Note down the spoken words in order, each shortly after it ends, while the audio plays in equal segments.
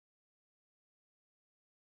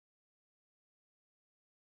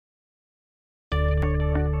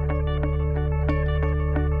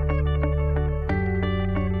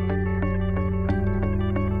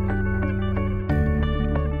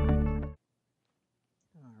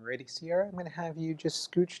Alrighty, Sierra, I'm going to have you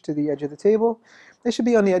just scooch to the edge of the table. They should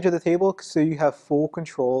be on the edge of the table so you have full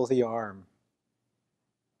control of the arm.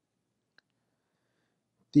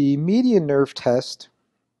 The median nerve test,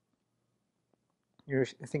 you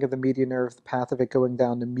think of the median nerve, the path of it going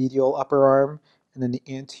down the medial upper arm and then the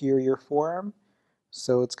anterior forearm.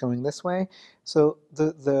 So it's going this way. So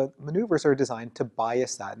the maneuvers are designed to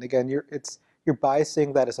bias that. And again, you're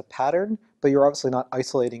biasing that as a pattern, but you're obviously not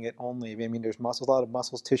isolating it only. I mean, there's muscles, a lot of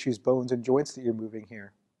muscles, tissues, bones, and joints that you're moving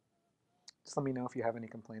here. Just let me know if you have any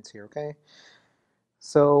complaints here, okay?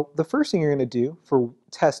 So the first thing you're going to do for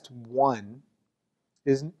test 1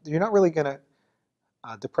 is you're not really going to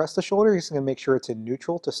depress the shoulder. You're just going to make sure it's in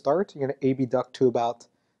neutral to start. You're going to abduct to about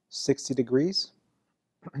 60 degrees.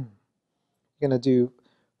 You're going to do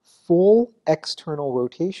full external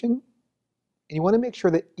rotation. And you want to make sure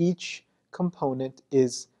that each component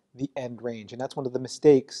is the end range. And that's one of the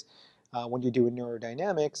mistakes when you're doing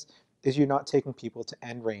neurodynamics is you're not taking people to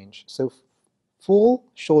end range. So full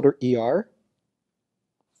shoulder ER,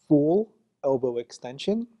 full elbow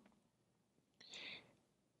extension,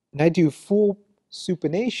 and I do full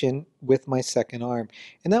supination with my second arm.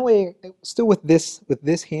 And that way, still with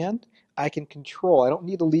this hand, I can control. I don't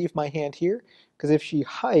need to leave my hand here, because if she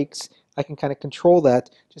hikes, I can kind of control that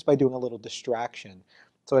just by doing a little distraction.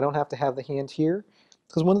 So I don't have to have the hand here.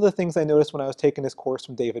 Because one of the things I noticed when I was taking this course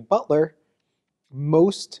from David Butler,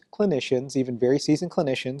 most clinicians, even very seasoned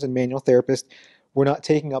clinicians and manual therapists, were not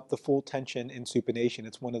taking up the full tension in supination.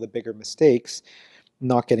 It's one of the bigger mistakes,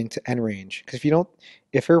 not getting to end range. Because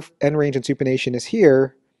if her end range in supination is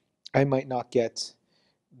here, I might not get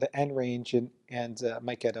the end range and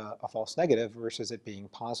might get a false negative versus it being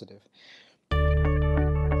positive.